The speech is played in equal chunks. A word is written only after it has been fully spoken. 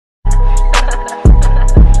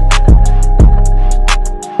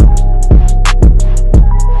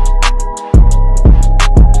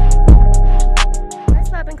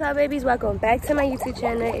babies, welcome back to my YouTube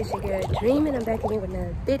channel. It's your girl Dream, and I'm back again with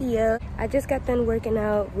another video. I just got done working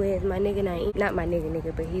out with my nigga Naeem. Not my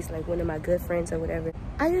nigga, but he's like one of my good friends or whatever.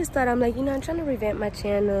 I just thought, I'm like, you know, I'm trying to revamp my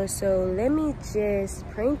channel, so let me just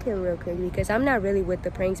prank him real quick, because I'm not really with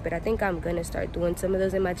the pranks, but I think I'm gonna start doing some of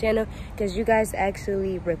those in my channel because you guys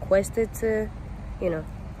actually requested to, you know,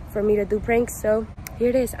 for me to do pranks. So here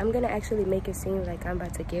it is. I'm gonna actually make it seem like I'm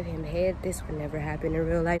about to give him head. This would never happen in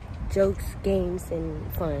real life. Jokes, games, and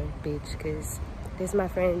fun, bitch, because this is my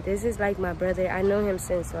friend. This is like my brother. I know him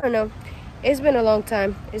since, I don't know, it's been a long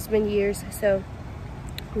time. It's been years. So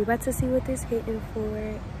we're about to see what this hitting for.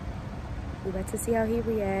 We're about to see how he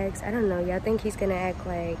reacts. I don't know. Y'all think he's gonna act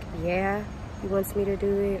like, yeah, he wants me to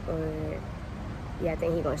do it, or yeah, I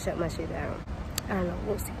think he's gonna shut my shit down. I don't know.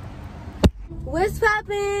 We'll see. What's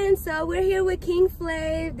poppin'? So we're here with King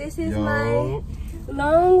Flav. This is my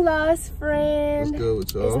long lost friend. What's good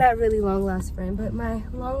with y'all? It's not really long lost friend, but my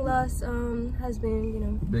long lost husband, you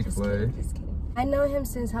know. Big Flav. Just kidding. I know him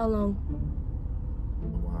since how long?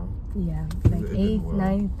 Wow. Yeah, like 8th,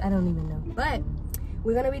 9th, I don't even know. But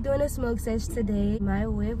we're gonna be doing a smoke sesh today. My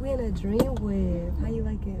whip, we in a dream whip. How you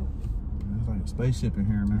like it? It's like a spaceship in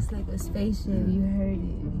here, man. It's like a spaceship. Yeah. You heard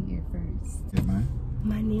it here first. Yeah, man.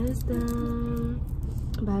 My nails done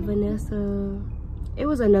by Vanessa. It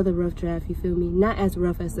was another rough draft, you feel me? Not as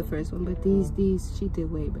rough as the first one, but these she did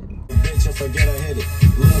way better. Bitch, I forget I hit it.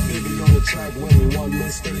 Little baby on the track with me. One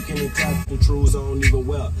mistake and it tackle trues I don't even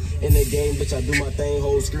well. In the game, bitch, I do my thing,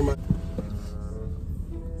 whole scream.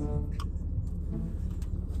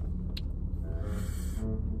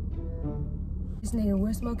 This nigga,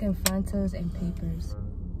 we're smoking Fantas and papers.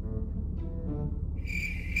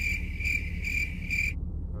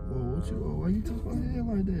 Why you touch my hair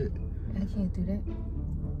like that? I can't do that.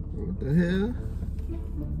 What the hell?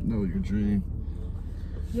 No, your dream.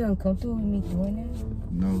 You uncomfortable with me doing that?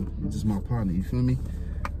 No, you're just my partner, you feel me?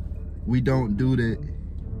 We don't do that.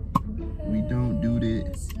 We don't do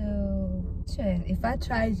that. So, shit, if I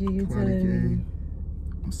tried you, you tell me.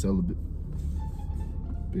 I'm celibate.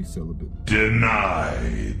 Big celibate.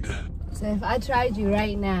 Denied. So if I tried you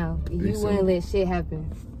right now, you wouldn't let shit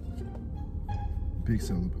happen. Big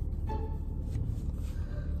celibate.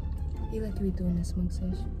 You like to be doing a smoke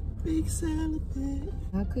session? Big celibate.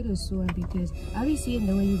 I could have sworn, because I be seeing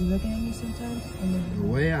the way you be looking at me sometimes. And the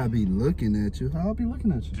way I be looking at you? How I be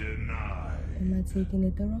looking at you? Denied. Am I taking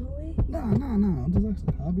it the wrong way? Nah. I'm just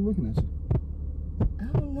asking. How I be looking at you? I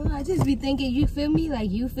don't know. I just be thinking, you feel me?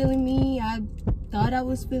 Like you feeling me. I thought I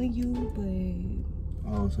was feeling you,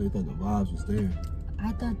 but... Oh, so you thought the vibes was there?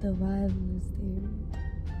 I thought the vibe was there.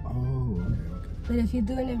 Oh, okay. But if you're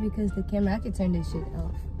doing it because the camera, I could turn this shit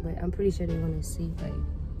off. But I'm pretty sure they want to see, like,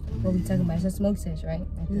 what we talking about. It's a smoke sesh, right?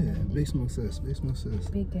 Yeah, big smoke sesh, big smoke sesh.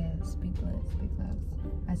 Big ass, big blunts, big clouds.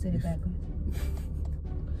 I said it backwards.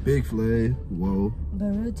 Big Flav, whoa. But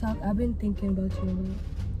real talk, I've been thinking about you a lot.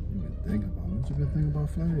 You been thinking about what you been thinking about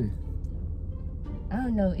Flav? I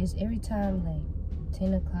don't know, it's every time, like,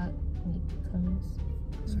 10 o'clock when it comes.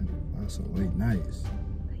 10 o'clock, so late nights.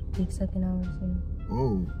 Like, dick sucking hours, you know?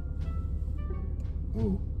 Oh.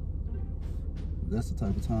 That's the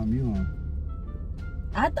type of time you on.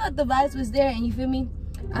 I thought the vibes was there, and you feel me?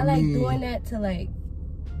 I like doing that to, like,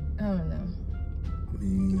 I don't know. I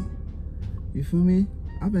mean, you feel me?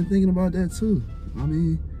 I've been thinking about that too. I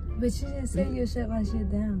mean, but you just said you'll shut my shit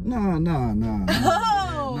down. Nah.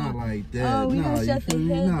 Oh! Not like that. Oh, we gonna shut the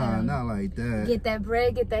head down. Not like that. Get that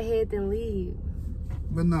bread, get that head, then leave.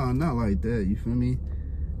 But no, not like that. You feel me?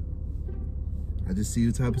 I just see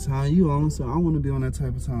the type of time you on, so I want to be on that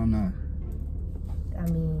type of time now. I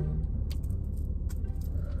mean,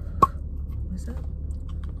 what's up?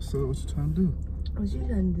 So what you trying to do? What you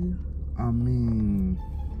trying to do? I mean,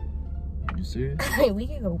 you serious? We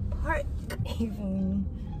can go park. You feel me?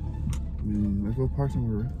 I mean, let's go park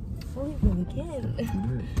somewhere. We really can.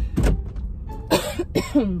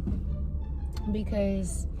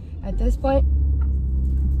 Because at this point,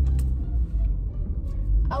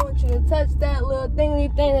 I want you to touch that little thingy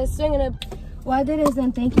thing that's swinging up. Well, I did this,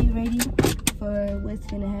 and thank you, ready for what's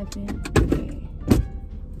gonna happen. Okay. I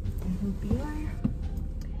hope you are.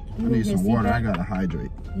 I need some water. I gotta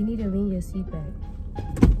hydrate. You need to lean your seat back.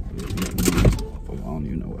 I don't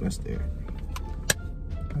even know what that's there.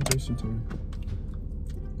 Hydration time.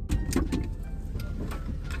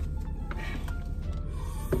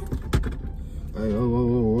 Hey,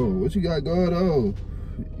 whoa. What you got going on?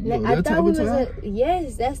 Yo, I thought we was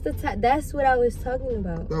yes, that's what I was talking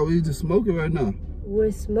about. Thought we just smoking right now.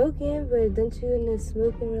 We're smoking, but don't you in the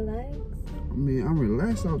smoke and relax? I mean, I'm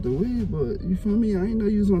relaxed off the weed, but you feel me? I ain't know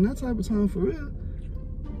you was on that type of time for real.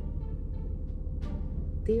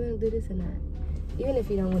 Do you want to do this or not? Even if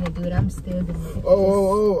you don't want to do it, I'm still doing it.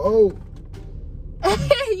 Oh.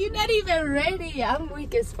 You're not even ready. I'm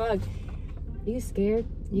weak as fuck. You scared?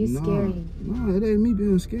 You scary. No, it ain't me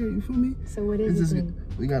being scared, you feel me? So what is it?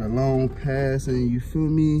 We got a long pass and you feel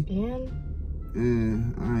me?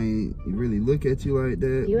 And I ain't really look at you like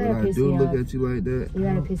that. You but I do look at you like that. You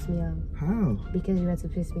gotta piss me off. How? Because you about to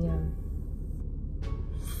piss me off.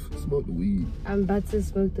 Smoke the weed. I'm about to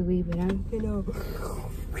smoke the weed, but I'm gonna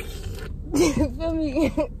feel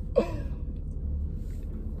me?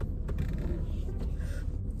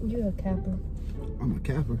 You a capper. I'm a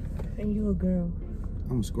capper. And you a girl.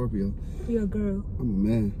 I'm a Scorpio. You a girl. I'm a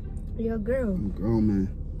man. You a girl. I'm a grown man.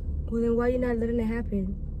 Well, then why you not letting it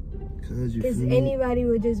happen? Because anybody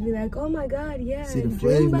would just be like, oh my God, yeah. See, the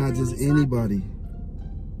Flav not just anybody.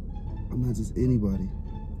 I'm not just anybody.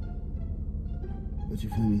 But you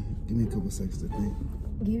feel me? Give me a couple seconds to think.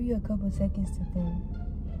 Give you a couple seconds to think.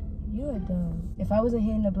 You a dumb. If I wasn't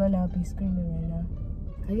hitting the blunt, I'd be screaming right now.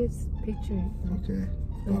 I just picture it. Okay.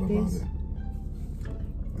 Like this.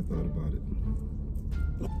 I thought about it.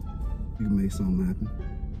 You can make something happen.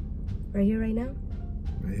 Right here, right now?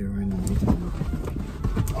 Right here, right now.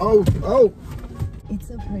 Oh! It's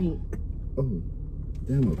a prank. Oh,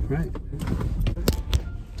 damn, a prank.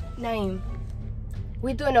 Naeem,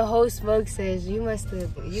 we doing a whole smoke session. You must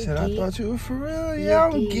have. Shit, I thought you were for real. Yeah,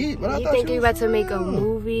 I'm geek, but I thought you about to make a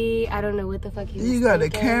movie? I don't know what the fuck you got the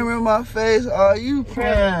camera in my face. Are you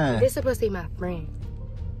prank? This supposed to be my friend.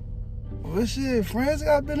 Well, shit, friends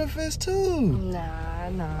got benefits too. Nah.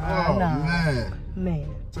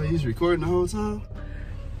 Man. So you was recording the whole time?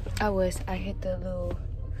 I was. I hit the little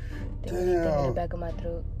thing in the back of my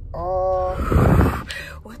throat. Oh.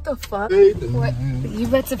 What the fuck? Nathan. What? You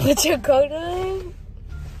about to put your coat on?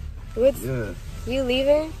 What's? Yeah. You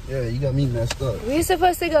leaving? Yeah, you got me messed up. We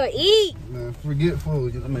supposed to go eat. Man, forget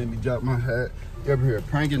food. You made me drop my hat. You over here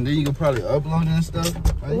pranking, then you can probably upload it and stuff.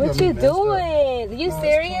 Man, what you doing? You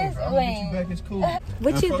serious? Cool, I'll get you back. It's cool.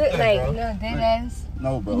 What you do? Like, bro. no, dead ass.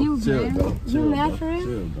 No, bro. You chill, good? bro. You Chill, mad bro. for it?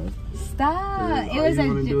 Chill, bro. Stop. All It was you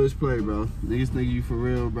want to do is play, bro. Niggas think you for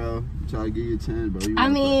real, bro. Try to give you a 10, bro. You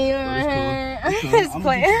I'm just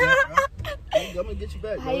playing. I'm gonna get you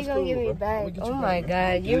back, bro. How you gonna get me back? Oh my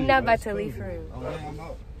God. You're not about to leave for real. I'm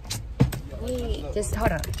out. Wait, just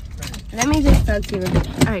hold on. Let me just talk to you real quick.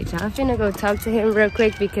 Alright, y'all, I'm finna go talk to him real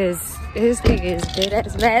quick because this nigga is dead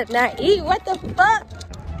ass mad not eat. What the fuck?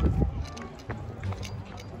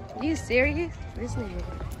 You serious? This nigga.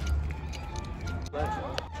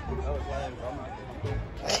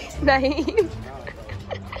 Naeem.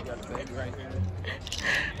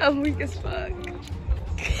 I'm weak as fuck.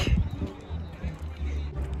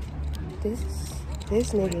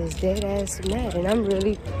 This nigga is dead ass mad and I'm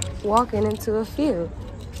really walking into a field.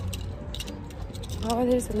 Oh,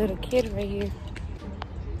 there's a little kid right here.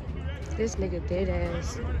 This nigga dead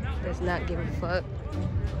ass does not give a fuck.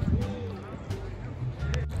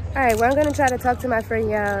 Alright, well, I'm gonna try to talk to my friend,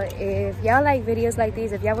 y'all. If y'all like videos like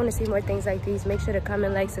these, if y'all want to see more things like these, make sure to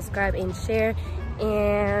comment, like, subscribe, and share.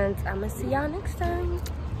 And I'm gonna see y'all next time.